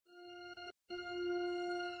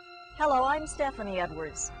Hello, I'm Stephanie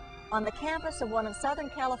Edwards on the campus of one of Southern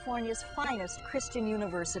California's finest Christian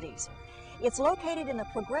universities. It's located in the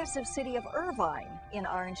progressive city of Irvine in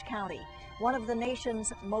Orange County, one of the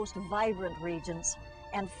nation's most vibrant regions,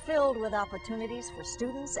 and filled with opportunities for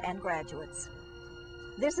students and graduates.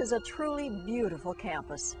 This is a truly beautiful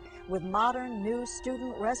campus with modern new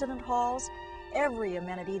student resident halls, every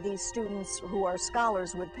amenity these students who are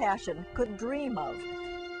scholars with passion could dream of.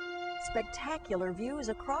 Spectacular views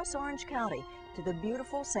across Orange County to the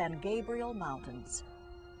beautiful San Gabriel Mountains.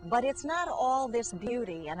 But it's not all this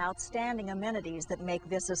beauty and outstanding amenities that make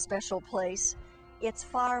this a special place. It's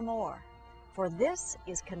far more, for this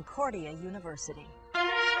is Concordia University.